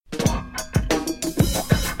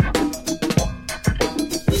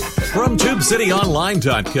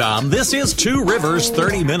TubeCityOnline.com, this is Two Rivers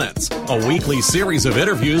 30 Minutes, a weekly series of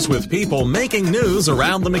interviews with people making news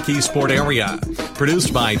around the McKeesport area.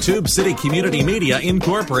 Produced by Tube City Community Media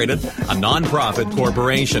Incorporated, a nonprofit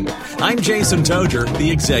corporation. I'm Jason Toger, the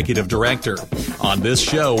Executive Director. On this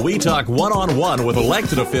show, we talk one-on-one with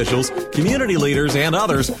elected officials, community leaders, and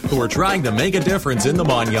others who are trying to make a difference in the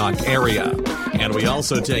Mon-Yough area. And we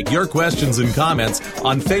also take your questions and comments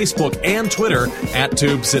on Facebook and Twitter at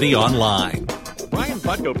Tube City Online. Brian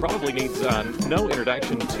Butko probably needs no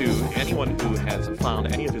introduction to anyone who has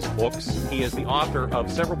found any of his books. He is the author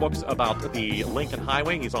of several books about the Lincoln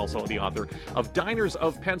Highway. He's also the author of Diners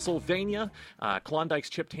of Pennsylvania, Klondike's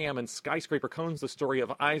Chipped Ham and Skyscraper Cones, the story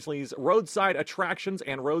of Isley's Roadside Attractions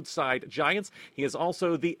and Roadside Giants. He is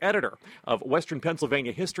also the editor of Western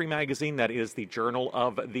Pennsylvania History Magazine, that is the journal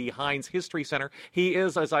of the Heinz History Center. He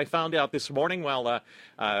is, as I found out this morning while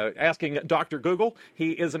asking Dr. Google,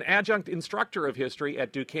 he is an adjunct instructor of history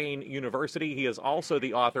at Duquesne University. He is also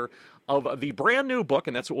the author of the brand new book,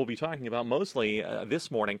 and that's what we'll be talking about mostly this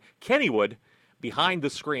morning, Kennywood, Behind the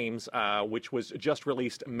Screams, which was just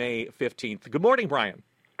released May 15th. Good morning, Brian.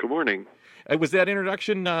 Good morning. Was that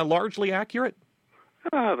introduction largely accurate?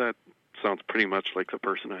 That sounds pretty much like the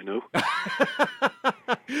person I know.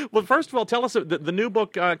 Well, first of all, tell us, the new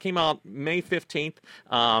book came out May 15th.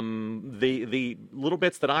 The little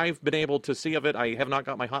bits that I've been able to see of it, I have not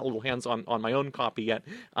got my hot little hands on my own copy yet.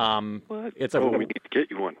 What? We need to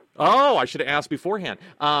get you one. Oh, I should have asked beforehand.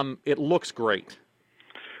 It looks great.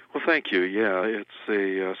 Well, thank you. Yeah,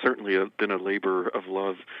 it's certainly been a labor of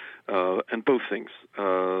love, and both things,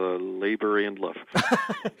 labor and love.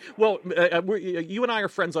 Well, you and I are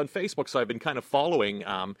friends on Facebook, so I've been kind of following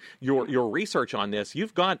your research on this.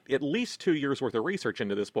 You've got at least 2 years' worth of research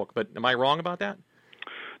into this book, but am I wrong about that?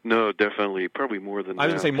 No, definitely. Probably more than that. I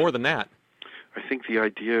was going to say more than that. I think the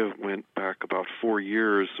idea went back about 4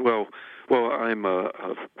 years. Well, I'm a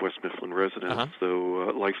West Mifflin resident,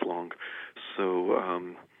 so lifelong. So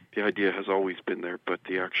the idea has always been there, but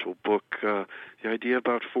the actual book, the idea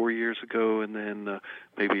about 4 years ago, and then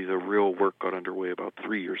maybe the real work got underway about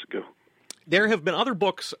 3 years ago. There have been other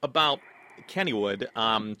books about Kennywood.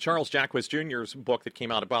 Charles Jacques Jr.'s book that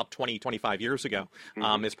came out about 25 years ago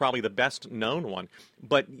is probably the best known one.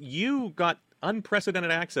 But you got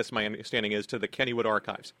unprecedented access, my understanding is, to the Kennywood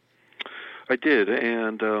archives. I did,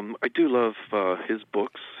 and I do love his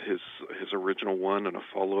books, his original one and a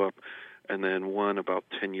follow-up, and then one about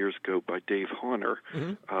 10 years ago by Dave Honor,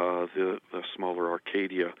 the smaller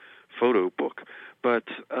Arcadia photo book. But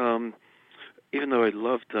even though I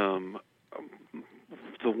loved them,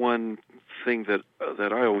 the one thing that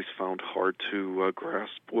I always found hard to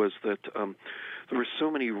grasp was that there were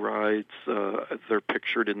so many rides. They're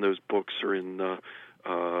pictured in those books or in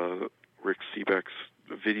Rick Seebeck's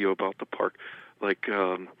video about the park, like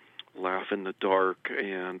Laugh in the Dark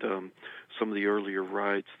and some of the earlier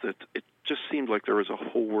rides, that it just seemed like there was a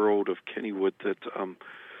whole world of Kennywood that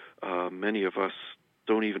many of us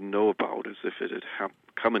don't even know about, as if it had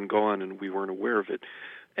come and gone and we weren't aware of it.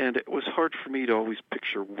 And it was hard for me to always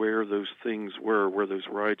picture where those things were, where those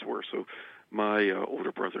rides were. So my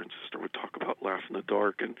older brother and sister would talk about Laugh in the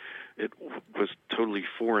Dark, and it was totally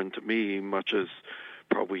foreign to me, much as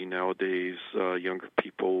probably nowadays younger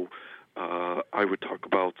people, I would talk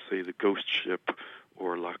about, say, the Ghost Ship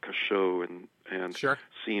or La Cachot, and sure.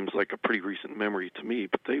 Seems like a pretty recent memory to me,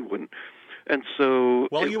 but they wouldn't. And so,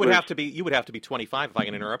 well, you would have to be 25, if I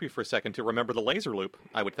can interrupt you for a second, to remember the laser loop,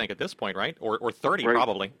 I would think, at this point, right? Or 30, right.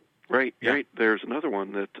 Probably. Right, yeah. Right. There's another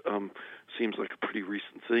one that seems like a pretty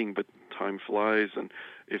recent thing, but time flies, and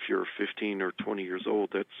if you're 15 or 20 years old,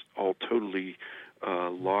 that's all totally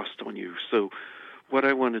lost on you. So what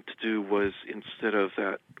I wanted to do was, instead of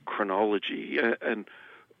that chronology, and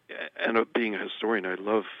being a historian, I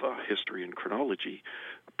love history and chronology,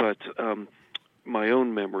 but my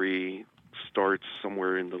own memory starts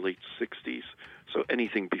somewhere in the late 60s. So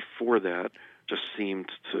anything before that just seemed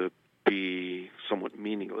to be somewhat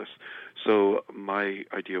meaningless. So my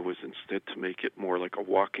idea was instead to make it more like a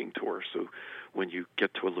walking tour. So when you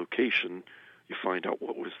get to a location, you find out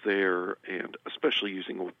what was there, and especially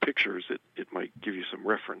using old pictures, it might give you some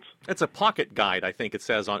reference. It's a pocket guide, I think it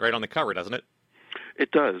says right on the cover, doesn't it?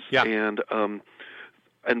 It does. Yeah.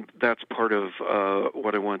 And that's part of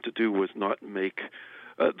what I wanted to do, was not make.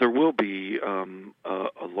 There will be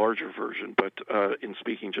a larger version, but in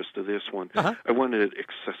speaking just to this one, I wanted it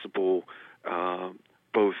accessible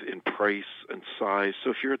both in price and size.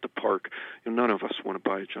 So if you're at the park, none of us want to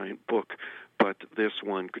buy a giant book, but this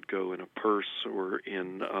one could go in a purse or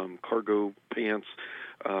in cargo pants,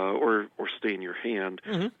 or stay in your hand,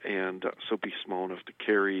 and so be small enough to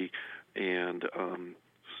carry. and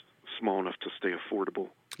small enough to stay affordable.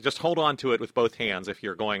 Just hold on to it with both hands if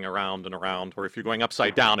you're going around and around, or if you're going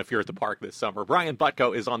upside down if you're at the park this summer. Brian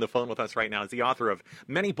Butko is on the phone with us right now. He's the author of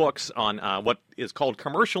many books on what is called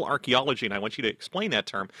commercial archaeology, and I want you to explain that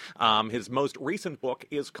term. His most recent book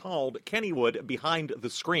is called Kennywood, Behind the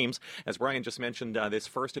Screams. As Brian just mentioned, this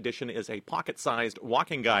first edition is a pocket-sized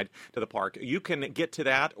walking guide to the park. You can get to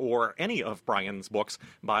that or any of Brian's books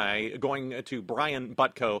by going to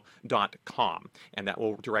brianbutko.com, and that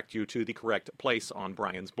will direct you to the correct place on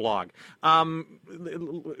Brian's blog. I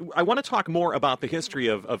want to talk more about the history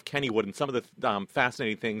of Kennywood and some of the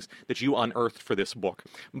fascinating things that you unearthed for this book.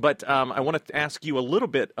 But I want to ask you a little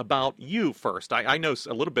bit about you first. I know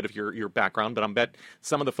a little bit of your background, but I bet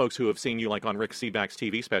some of the folks who have seen you like on Rick Sebak's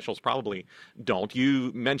TV specials probably don't.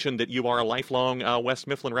 You mentioned that you are a lifelong West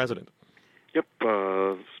Mifflin resident. Yep,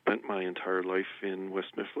 spent my entire life in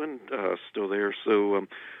West Mifflin, still there. So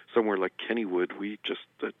somewhere like Kennywood,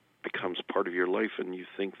 that becomes part of your life, and you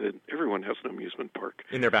think that everyone has an amusement park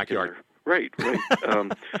in their backyard. Right.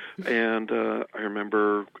 And I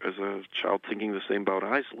remember as a child thinking the same about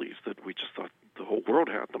Isleys, that we just thought the whole world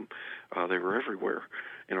had them. They were everywhere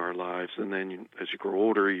in our lives. And then as you grow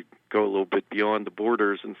older, you go a little bit beyond the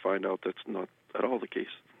borders and find out that's not at all the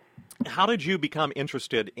case. How did you become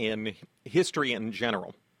interested in history in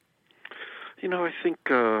general? I think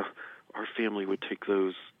our family would take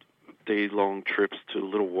those day-long trips to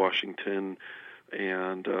Little Washington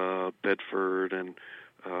and Bedford and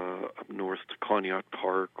up north to Conneaut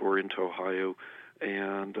Park or into Ohio,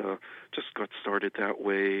 and just got started that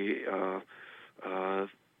way,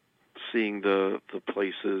 seeing the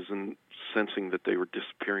places and sensing that they were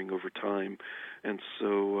disappearing over time. And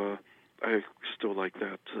so I still like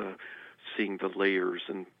that, seeing the layers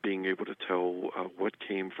and being able to tell what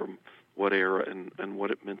came from what era and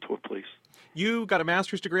what it meant to a place. You got a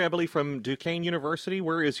master's degree, I believe, from Duquesne University.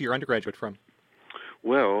 Where is your undergraduate from?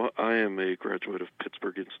 Well, I am a graduate of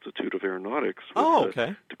Pittsburgh Institute of Aeronautics with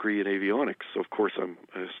a degree in avionics, so of course I'm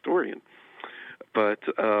a historian. But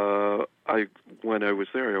when I was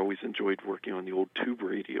there, I always enjoyed working on the old tube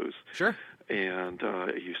radios. Sure. And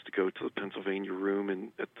I used to go to the Pennsylvania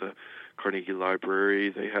room at the Carnegie Library.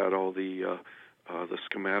 They had all the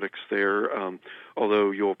schematics there, although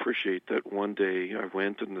you'll appreciate that one day I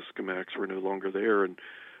went and the schematics were no longer there, and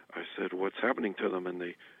I said, "What's happening to them?" And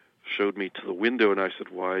they showed me to the window, and I said,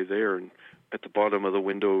 "Why there?" And at the bottom of the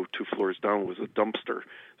window, 2 floors down, was a dumpster.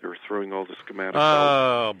 They were throwing all the schematics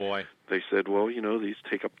out. Oh, boy. They said, "Well, these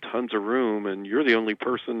take up tons of room, and you're the only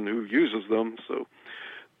person who uses them." So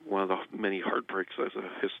one of the many heartbreaks as a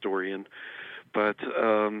historian. But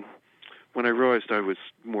when I realized I was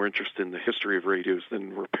more interested in the history of radios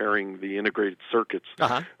than repairing the integrated circuits,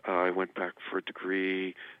 I went back for a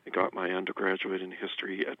degree and got my undergraduate in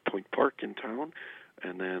history at Point Park in town,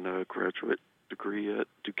 and then a graduate degree at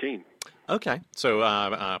Duquesne. Okay,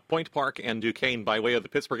 so Point Park and Duquesne by way of the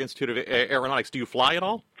Pittsburgh Institute of Aeronautics. Do you fly at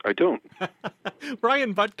all? I don't.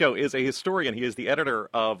 Brian Butko is a historian. He is the editor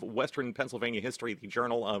of Western Pennsylvania History, the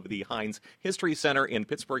journal of the Heinz History Center in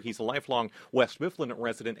Pittsburgh. He's a lifelong West Mifflin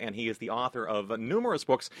resident, and he is the author of numerous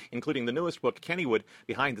books, including the newest book, Kennywood,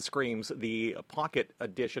 Behind the Screams, the pocket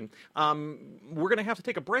edition. We're going to have to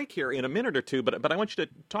take a break here in a minute or two, but I want you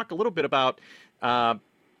to talk a little bit about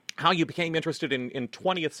how you became interested in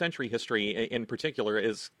 20th century history in particular.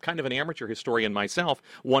 As kind of an amateur historian myself,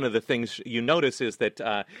 one of the things you notice is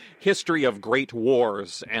that history of great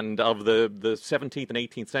wars and of the 17th and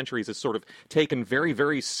 18th centuries is sort of taken very,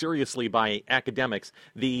 very seriously by academics.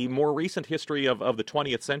 The more recent history of the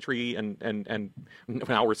 20th century and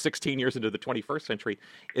now we're 16 years into the 21st century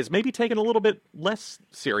is maybe taken a little bit less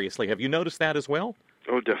seriously. Have you noticed that as well?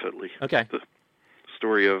 Oh, definitely. Okay. The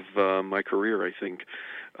story of my career, I think,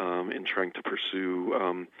 in trying to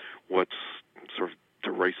pursue what's sort of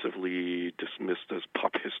derisively dismissed as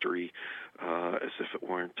pop history, as if it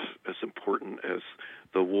weren't as important as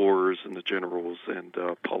the wars and the generals and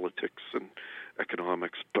politics and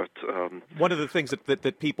economics. But one of the things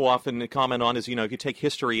that people often comment on is, if you take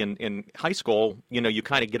history in high school, you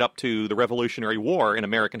kind of get up to the Revolutionary War in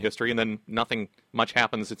American history, and then nothing much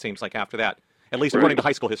happens, it seems like, after that, at least according to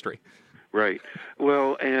high school history. Right.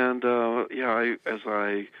 Well, and as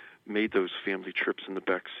I made those family trips in the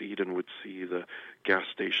back seat and would see the gas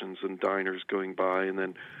stations and diners going by, and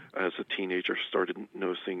then as a teenager started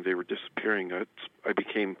noticing they were disappearing, I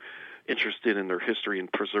became interested in their history and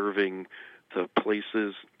preserving the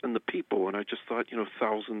places and the people. And I just thought,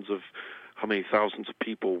 how many thousands of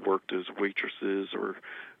people worked as waitresses or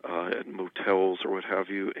at motels or what have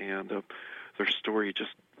you, and their story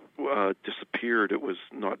just disappeared. It was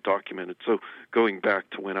not documented. So going back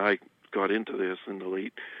to when I got into this in the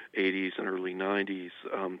late 80s and early 90s,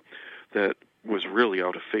 that was really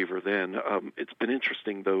out of favor then. It's been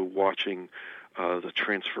interesting, though, watching the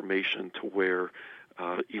transformation to where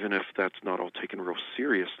even if that's not all taken real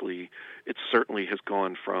seriously, it certainly has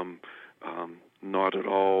gone from not at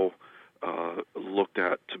all looked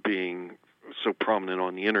at to being so prominent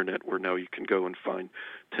on the internet, where now you can go and find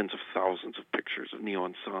tens of thousands of pictures of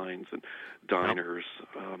neon signs and diners.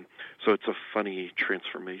 So it's a funny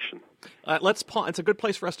transformation. Let's pause. It's a good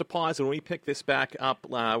place for us to pause, and when we pick this back up,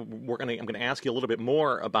 I'm going to ask you a little bit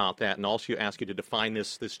more about that, and also ask you to define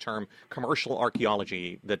this term, commercial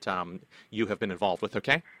archaeology, that you have been involved with.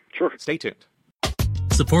 Okay? Sure. Stay tuned.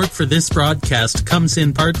 Support for this broadcast comes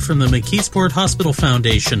in part from the McKeesport Hospital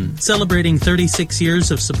Foundation, celebrating 36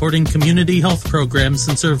 years of supporting community health programs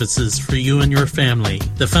and services for you and your family.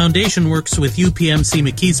 The foundation works with UPMC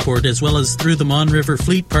McKeesport as well as through the Mon River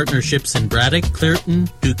Fleet partnerships in Braddock, Clairton,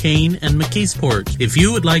 Duquesne, and McKeesport. If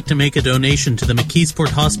you would like to make a donation to the McKeesport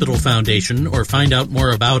Hospital Foundation or find out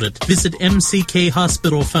more about it, visit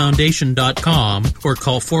mckhospitalfoundation.com or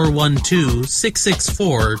call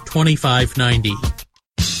 412-664-2590.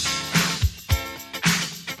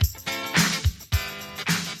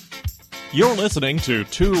 You're listening to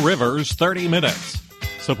Two Rivers 30 Minutes.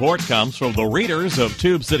 Support comes from the readers of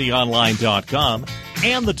TubeCityOnline.com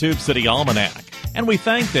and the Tube City Almanac, and we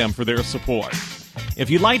thank them for their support. If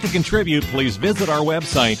you'd like to contribute, please visit our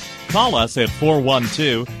website, call us at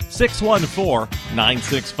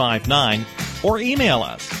 412-614-9659, or email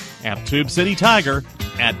us at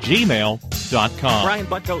tubecitytiger@gmail.com. Brian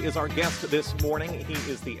Butko is our guest this morning. He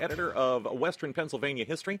is the editor of Western Pennsylvania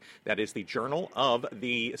History. That is the journal of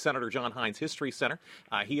the Senator John Heinz History Center.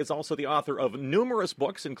 He is also the author of numerous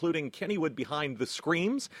books, including Kennywood Behind the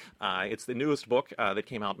Screams. It's the newest book that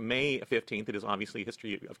came out May 15th. It is obviously a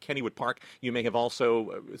history of Kennywood Park. You may have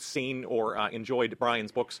also seen or enjoyed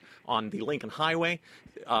Brian's books on the Lincoln Highway,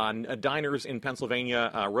 on diners in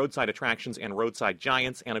Pennsylvania, roadside attractions, and roadside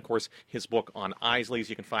giants, and of course his book on Isleys.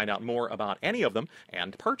 You can find out more about any of them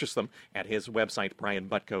and purchase them at his website,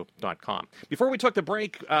 brianbutko.com. Before we took the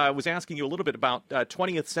break, I was asking you a little bit about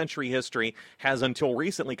 20th century history has until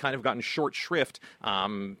recently kind of gotten short shrift.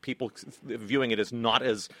 People viewing it as not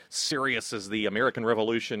as serious as the American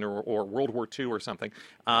Revolution or World War II or something.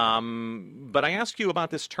 But I asked you about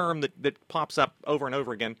this term that pops up over and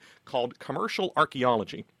over again called commercial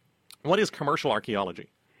archaeology. What is commercial archaeology?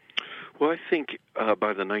 Well, I think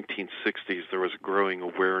by the 1960s there was a growing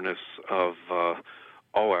awareness of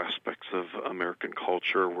all aspects of American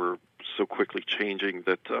culture were so quickly changing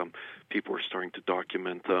that people were starting to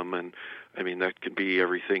document them. And, I mean, that can be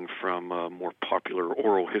everything from more popular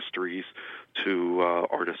oral histories to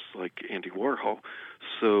artists like Andy Warhol.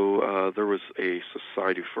 So there was a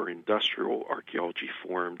Society for Industrial Archaeology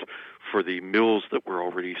formed for the mills that were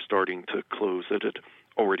already starting to close. It had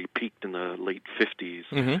already peaked in the late 50s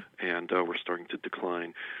and were starting to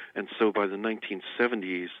decline. And so by the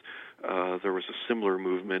 1970s, there was a similar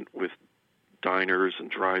movement with diners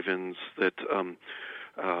and drive-ins that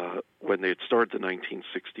when they had started the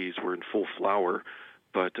 1960s were in full flower.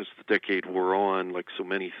 But as the decade wore on, like so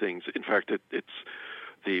many things, in fact, it's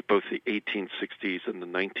both the 1860s and the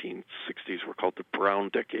 1960s were called the Brown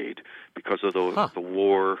Decade because of the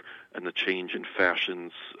war and the change in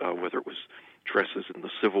fashions, whether it was dresses in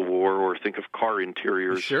the Civil War or think of car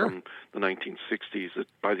interiors from the 1960s that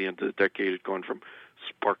by the end of the decade had gone from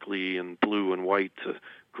sparkly and blue and white to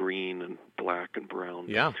green and black and brown.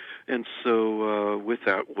 Yeah. And so with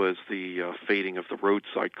that was the fading of the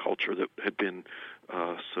roadside culture that had been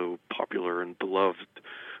so popular and beloved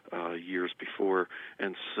years before.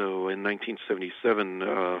 And so in 1977,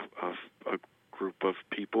 a group of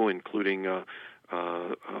people, including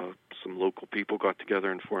some local people, got together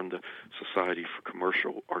and formed the Society for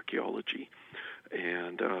Commercial Archaeology.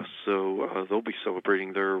 And so they'll be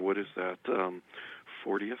celebrating their,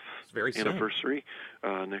 40th anniversary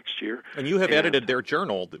next year. And you have edited their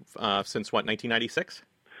journal since, 1996?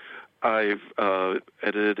 I've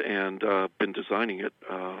edited and been designing it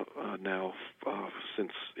now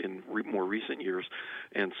since in more recent years.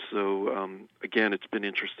 And so, again, it's been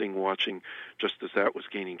interesting watching just as that was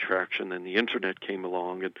gaining traction and the Internet came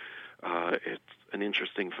along. And it's an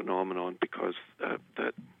interesting phenomenon because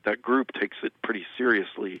that group takes it pretty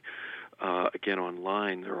seriously. Again,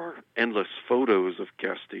 online, there are endless photos of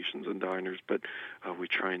gas stations and diners, but we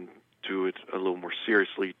try and do it a little more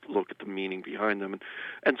seriously, look at the meaning behind them.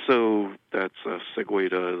 And so that's a segue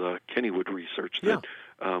to the Kennywood research that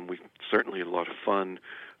we certainly had a lot of fun,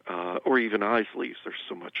 or even Isleys. There's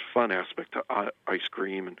so much fun aspect to ice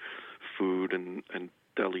cream and food and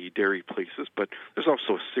deli, dairy places, but there's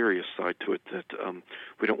also a serious side to it that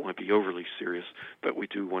we don't want to be overly serious, but we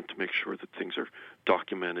do want to make sure that things are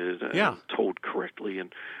documented and told correctly.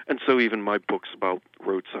 And so even my books about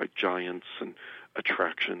roadside giants and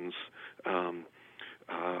attractions,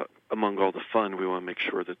 among all the fun, we want to make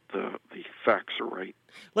sure that the facts are right.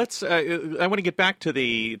 Let's. I want to get back to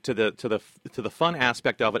the fun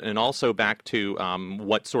aspect of it, and also back to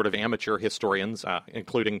what sort of amateur historians,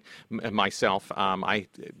 including myself, I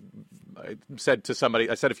said to somebody,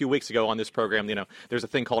 I said a few weeks ago on this program, there's a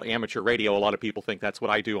thing called amateur radio. A lot of people think that's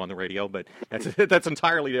what I do on the radio, but that's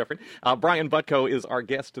entirely different. Brian Butko is our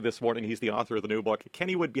guest this morning. He's the author of the new book,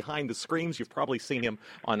 Kennywood Behind the Screams. You've probably seen him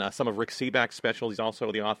on some of Rick Seaback's specials. He's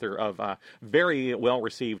also the author of very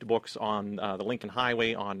well-received books on the Lincoln Highway,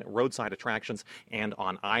 on roadside attractions, and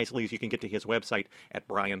on Isley's. You can get to his website at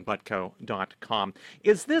brianbutko.com.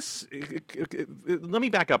 Is this, let me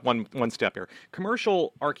back up one step here.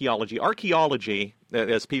 Commercial archaeology,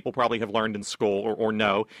 as people probably have learned in school or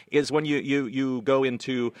know, is when you go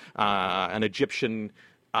into an Egyptian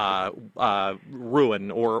ruin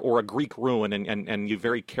or a Greek ruin, and you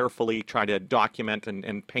very carefully try to document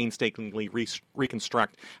and painstakingly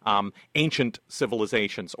reconstruct ancient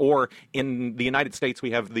civilizations. Or in the United States,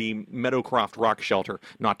 we have the Meadowcroft Rock Shelter,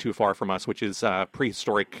 not too far from us, which is a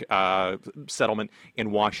prehistoric settlement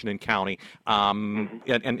in Washington County.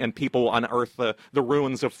 And people unearth the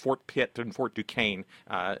ruins of Fort Pitt and Fort Duquesne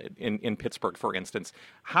in Pittsburgh, for instance.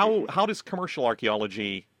 How does commercial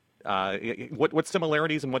archaeology what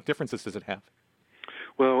similarities and what differences does it have?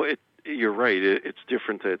 Well, you're right. It's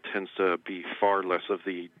different. It tends to be far less of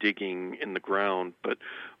the digging in the ground, but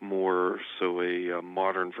more so a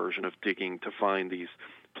modern version of digging to find these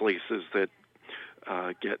places that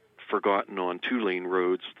get forgotten on two-lane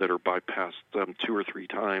roads that are bypassed 2 or 3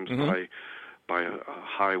 times by a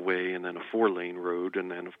highway and then a 4-lane road,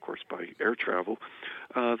 and then, of course, by air travel.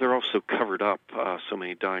 They're also covered up. So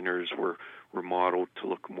many diners were remodeled to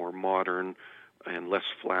look more modern and less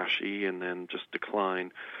flashy, and then just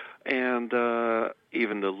decline. And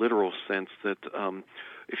even the literal sense that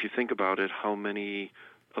if you think about it, how many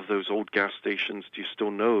of those old gas stations do you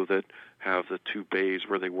still know that have the 2 bays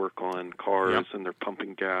where they work on cars and they're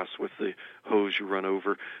pumping gas with the hose you run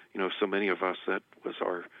over? So many of us, that was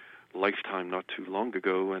our lifetime not too long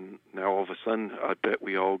ago, and now all of a sudden I bet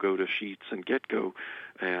we all go to Sheetz and GetGo,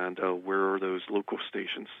 and where are those local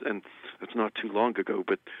stations? And it's not too long ago,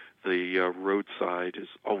 but the roadside is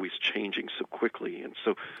always changing so quickly, and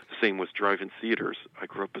so the same with drive-in theaters. I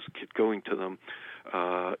grew up as a kid going to them.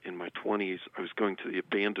 In my 20s, I was going to the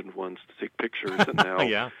abandoned ones to take pictures, and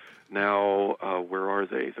now Now, where are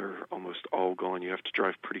they? They're almost all gone. You have to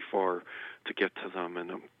drive pretty far to get to them, and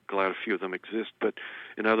I'm glad a few of them exist. But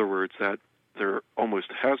in other words, that there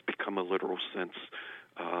almost has become a literal sense.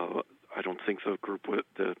 I don't think the group,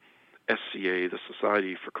 the SCA, the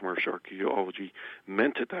Society for Commercial Archaeology,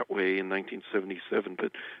 meant it that way in 1977,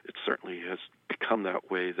 but it certainly has become that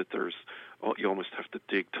way, that you almost have to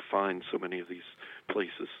dig to find so many of these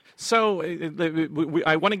places. So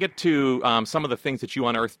I want to get to some of the things that you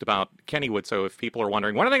unearthed about Kennywood. So if people are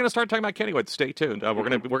wondering, when are they going to start talking about Kennywood? Stay tuned. We're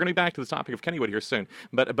going to be back to the topic of Kennywood here soon.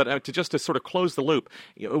 But to sort of close the loop,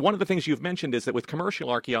 one of the things you've mentioned is that with commercial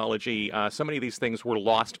archaeology, so many of these things were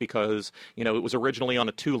lost because it was originally on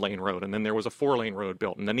a 2-lane road, and then there was a 4-lane road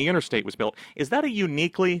built, and then the interstate was built. Is that a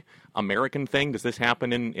uniquely American thing? Does this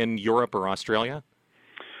happen in Europe or Australia?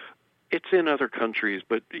 It's in other countries,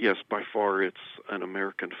 but yes, by far it's an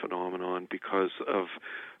American phenomenon because of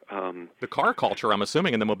the car culture, I'm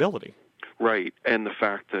assuming, and the mobility. Right, and the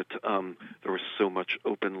fact that there was so much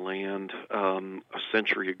open land a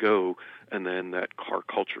century ago, and then that car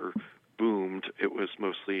culture boomed. It was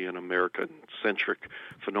mostly an American-centric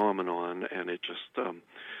phenomenon, and it just,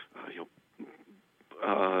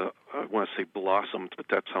 I want to say blossomed, but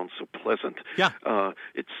that sounds so pleasant. Yeah.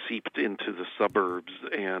 It seeped into the suburbs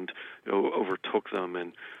and overtook them.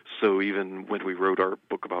 And so even when we wrote our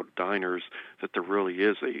book about diners, that there really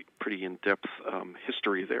is a pretty in-depth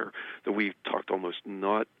history there, that we talked almost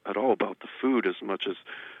not at all about the food as much as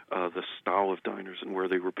the style of diners and where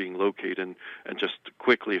they were being located. And just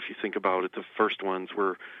quickly, if you think about it, the first ones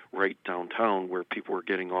were right downtown where people were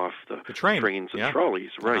getting off the trains and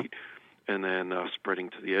trolleys, right? And then spreading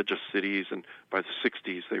to the edge of cities, and by the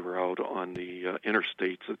 60s they were out on the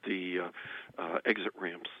interstates at the exit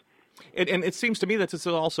ramps. And it seems to me that this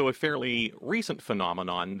is also a fairly recent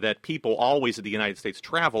phenomenon, that people always in the United States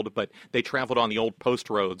traveled, but they traveled on the old post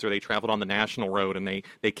roads, or they traveled on the national road, and they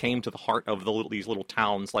came to the heart of these little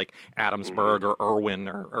towns like Adamsburg or Irwin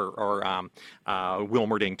or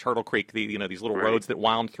Wilmerding, Turtle Creek, these little roads that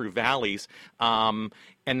wound through valleys. And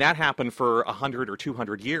that happened for 100 or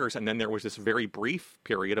 200 years, and then there was this very brief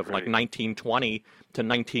period of like 1920 to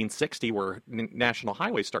 1960 where national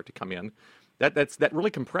highways start to come in. That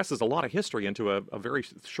really compresses a lot of history into a very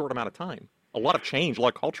short amount of time. A lot of change, a lot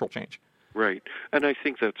of cultural change. Right. And I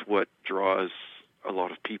think that's what draws a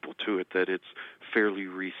lot of people to it, that it's fairly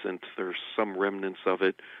recent. There's some remnants of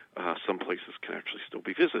it. Some places can actually still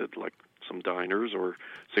be visited, like some diners, or,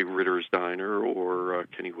 say, Ritter's Diner or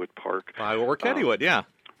Kennywood Park. Or Kennywood, yeah.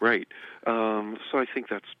 Right. So I think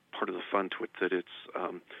that's part of the fun to it, that it's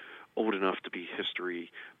old enough to be history,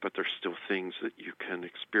 but there's still things that you can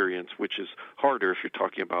experience, which is harder if you're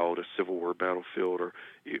talking about a Civil War battlefield or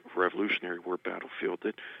Revolutionary War battlefield.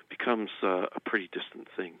 That becomes a pretty distant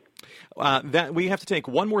thing. That we have to take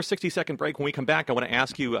one more 60-second break. When we come back, I want to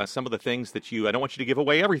ask you some of the things that I don't want you to give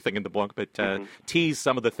away everything in the book, but tease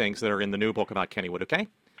some of the things that are in the new book about Kennywood, okay?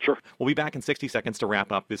 Sure. We'll be back in 60 seconds to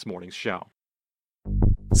wrap up this morning's show.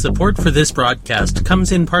 Support for this broadcast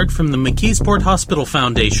comes in part from the McKeesport Hospital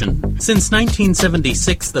Foundation. Since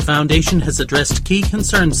 1976, the Foundation has addressed key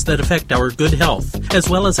concerns that affect our good health, as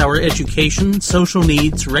well as our education, social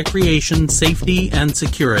needs, recreation, safety, and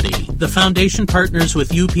security. The Foundation partners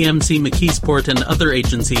with UPMC McKeesport and other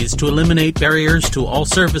agencies to eliminate barriers to all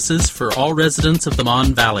services for all residents of the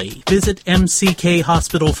Mon Valley. Visit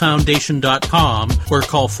mckhospitalfoundation.com or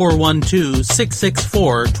call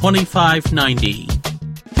 412-664-2590.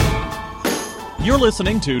 You're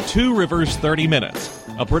listening to Two Rivers 30 Minutes,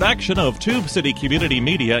 a production of Tube City Community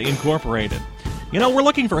Media Incorporated. You know, we're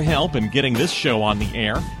looking for help in getting this show on the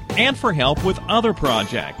air and for help with other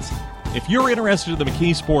projects. If you're interested in the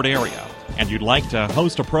McKeesport area and you'd like to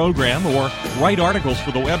host a program or write articles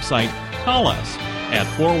for the website, call us at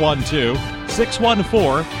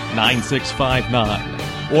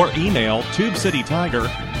 412-614-9659 or email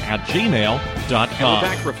tubecitytiger@gmail.com. And we're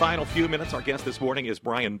back for a final few minutes. Our guest this morning is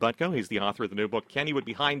Brian Butko. He's the author of the new book, Kennywood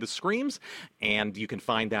Behind the Screams, and you can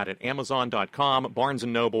find that at Amazon.com, Barnes &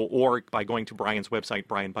 Noble, or by going to Brian's website,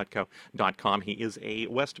 brianbutko.com. He is a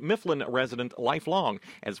West Mifflin resident lifelong,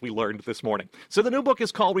 as we learned this morning. So the new book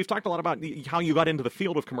is called, we've talked a lot about how you got into the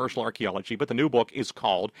field of commercial archaeology, but the new book is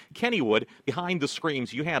called Kennywood Behind the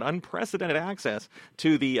Screams. You had unprecedented access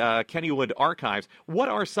to the Kennywood archives. What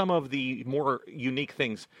are some of the more unique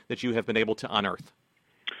things that you have been able to unearth?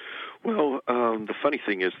 Well, the funny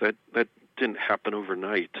thing is that didn't happen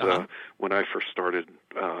overnight. When I first started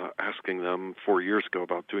asking them 4 years ago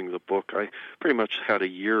about doing the book, I pretty much had a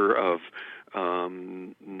year of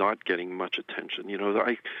not getting much attention. You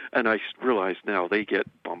know, I realize now they get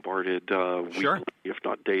bombarded weekly, if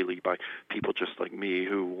not daily, by people just like me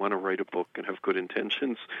who want to write a book and have good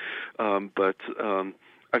intentions. But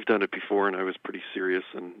I've done it before, and I was pretty serious,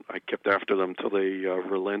 and I kept after them till they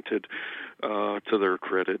relented, to their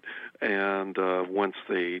credit. And once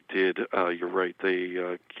they did, you're right,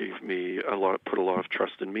 they gave me put a lot of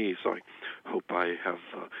trust in me, so I hope I have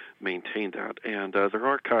maintained that. And their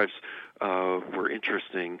archives were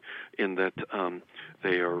interesting in that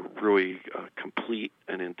they are really complete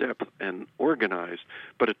and in-depth and organized,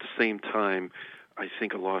 but at the same time, I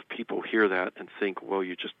think a lot of people hear that and think, well,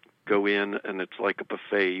 you just go in and it's like a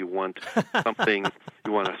buffet. You want something,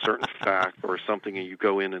 you want a certain fact or something, and you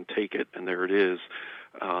go in and take it, and there it is.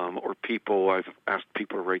 Or I've asked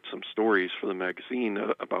people to write some stories for the magazine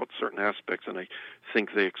about certain aspects, and I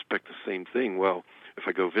think they expect the same thing. Well, if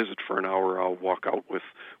I go visit for an hour, I'll walk out with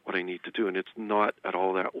what I need to do, and it's not at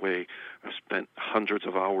all that way. I've spent hundreds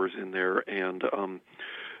of hours in there, and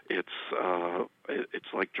it's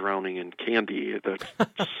like drowning in candy. There's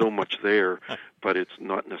so much there, but it's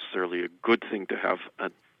not necessarily a good thing to have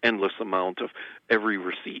an endless amount of every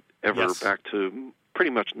receipt ever back to pretty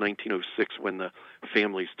much 1906 when the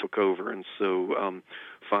families took over. And so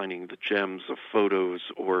finding the gems of photos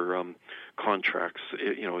or contracts,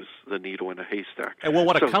 is the needle in a haystack. And well,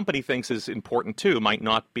 what a company thinks is important too might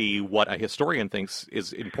not be what a historian thinks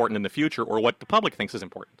is important in the future or what the public thinks is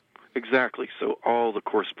important. Exactly. So all the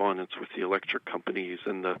correspondence with the electric companies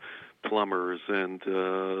and the plumbers and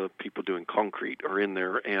people doing concrete are in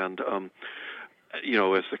there. And,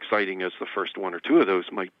 as exciting as the first one or two of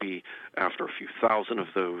those might be, after a few thousand of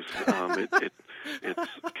those, it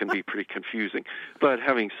can be pretty confusing. But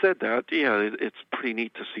having said that, it's pretty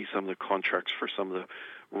neat to see some of the contracts for some of the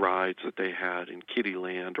rides that they had in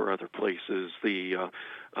Kittyland or other places, the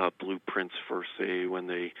blueprints for, say, when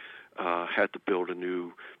they had to build a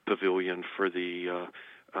new pavilion for the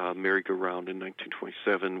merry-go-round in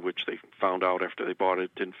 1927, which they found out after they bought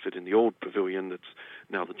it didn't fit in the old pavilion that's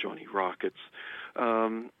now the Johnny Rockets.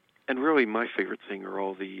 And really, my favorite thing are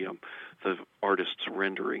all the artists'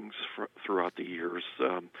 renderings throughout the years,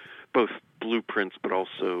 both blueprints, but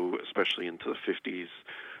also, especially into the 50s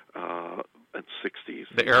and 60s.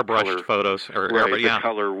 The airbrushed photos. The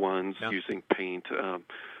color ones using paint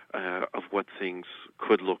of what things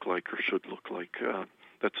could look like or should look like.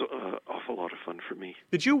 That's an awful lot of fun for me.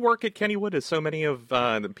 Did you work at Kennywood, as so many of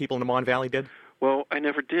the people in the Mon Valley did? Well, I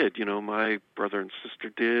never did. My brother and sister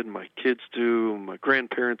did, my kids do, my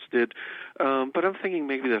grandparents did. But I'm thinking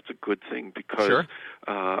maybe that's a good thing because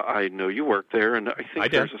I know you worked there, and I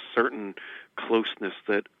think there's a certain closeness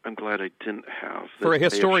that I'm glad I didn't have. For a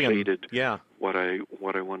historian, what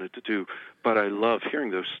I wanted to do. But I love hearing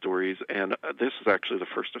those stories, and this is actually the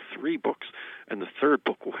first of 3 books, and the 3rd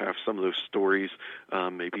book will have some of those stories,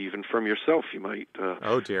 maybe even from yourself. You might.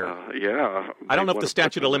 Oh dear. I don't know if the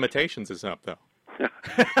statute of limitations is up though.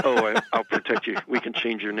 I'll protect you. We can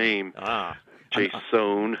change your name.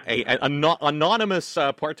 Jason. An anonymous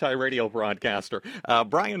part-time radio broadcaster.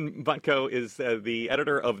 Brian Butko is the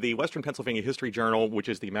editor of the Western Pennsylvania History Journal, which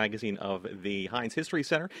is the magazine of the Heinz History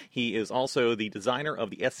Center. He is also the designer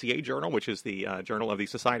of the SCA Journal, which is the journal of the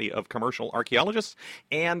Society of Commercial Archaeologists,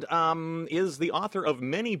 and is the author of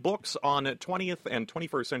many books on 20th and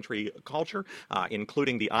 21st century culture,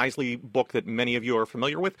 including the Isley book that many of you are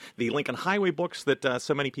familiar with, the Lincoln Highway books that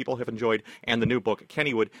so many people have enjoyed, and the new book,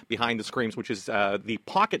 Kennywood, Behind the Screams, which is the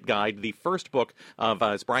pocket guide, the first book of,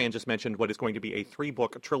 as Brian just mentioned, what is going to be a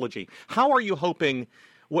 3-book trilogy. How are you hoping...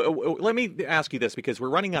 let me ask you this, because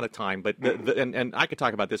we're running out of time, but and I could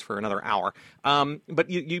talk about this for another hour. But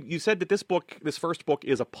you said that this first book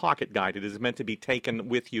is a pocket guide. It is meant to be taken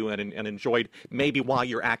with you and enjoyed maybe while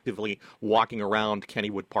you're actively walking around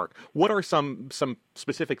Kennywood Park. What are some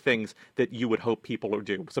specific things that you would hope people would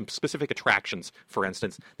do? Some specific attractions, for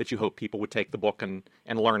instance, that you hope people would take the book and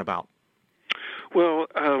learn about? Well,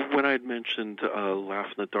 when I had mentioned Laugh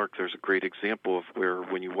in the Dark, there's a great example of where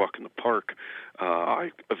when you walk in the park,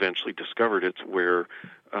 I eventually discovered it's where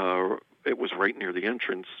it was right near the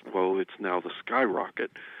entrance. Well, it's now the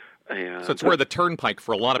Skyrocket. And so it's where the Turnpike,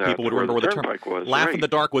 for a lot of people, would remember where the Turnpike was. Laugh in the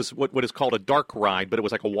Dark was what is called a dark ride, but it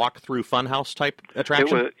was like a walk-through funhouse type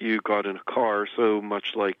attraction? You got in a car, so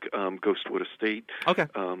much like Ghostwood Estate. Okay.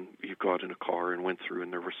 You got in a car and went through,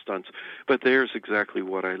 and there were stunts. But there's exactly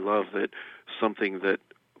what I love, that something that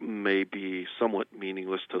may be somewhat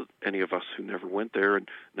meaningless to any of us who never went there, and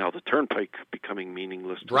now the Turnpike becoming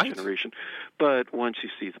meaningless to a generation. But once you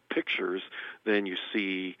see the pictures, then you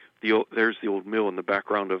see there's the old mill in the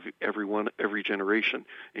background of every generation,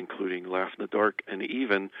 including Laugh in the Dark, and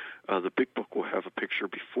even the big book will have a picture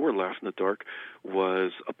before Laugh in the Dark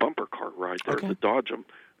was a bumper car ride there to dodge them.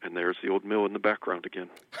 And there's the old mill in the background again.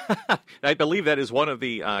 I believe that is one of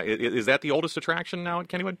the is that the oldest attraction now at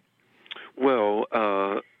Kennywood? Well,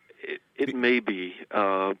 it may be.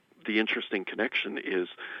 The interesting connection is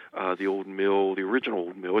the old mill, the original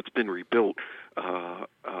old mill. It's been rebuilt.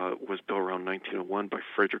 Was built around 1901 by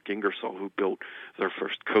Frederick Ingersoll, who built their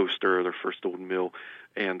first coaster, their first old mill,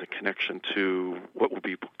 and the connection to what will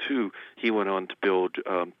be Book 2. He went on to build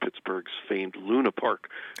Pittsburgh's famed Luna Park.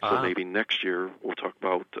 So maybe next year we'll talk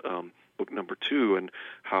about book number 2 and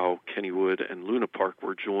how Kennywood and Luna Park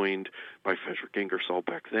were joined by Frederick Ingersoll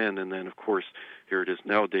back then. And then, of course, here it is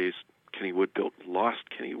nowadays. Kennywood built Lost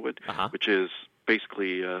Kennywood, which is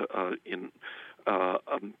basically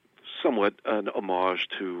somewhat an homage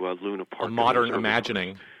to Luna Park. A modern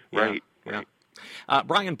imagining. Right.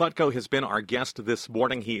 Brian Butko has been our guest this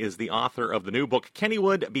morning. He is the author of the new book,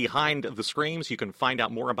 Kennywood, Behind the Screams. You can find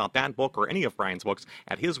out more about that book or any of Brian's books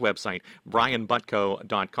at his website,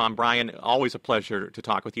 brianbutko.com. Brian, always a pleasure to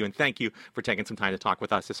talk with you, and thank you for taking some time to talk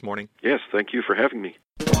with us this morning. Yes, thank you for having me.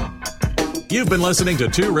 You've been listening to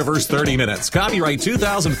Two Rivers 30 Minutes. Copyright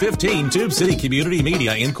 2015 Tube City Community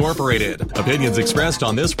Media Incorporated. Opinions expressed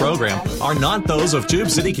on this program are not those of Tube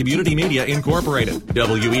City Community Media Incorporated,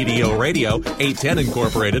 WEDO Radio 810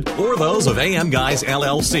 Incorporated, or those of AM Guys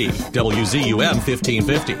LLC, WZUM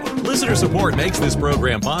 1550. Listener support makes this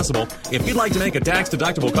program possible. If you'd like to make a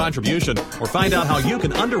tax-deductible contribution or find out how you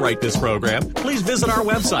can underwrite this program, please visit our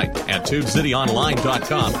website at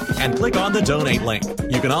tubecityonline.com and click on the donate link.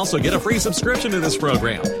 You can also get a free subscription to this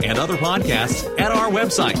program and other podcasts at our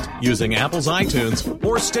website using Apple's iTunes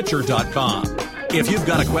or Stitcher.com. If you've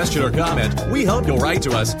got a question or comment, we hope you'll write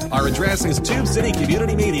to us. Our address is Tube City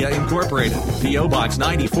Community Media Incorporated, P.O. Box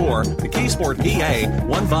 94, McKeesport, PA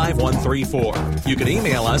 15134. You can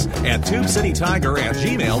email us at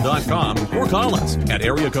tubecitytiger@gmail.com or call us at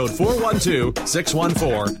area code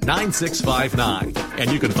 412-614-9659.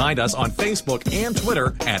 And you can find us on Facebook and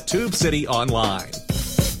Twitter at Tube City Online.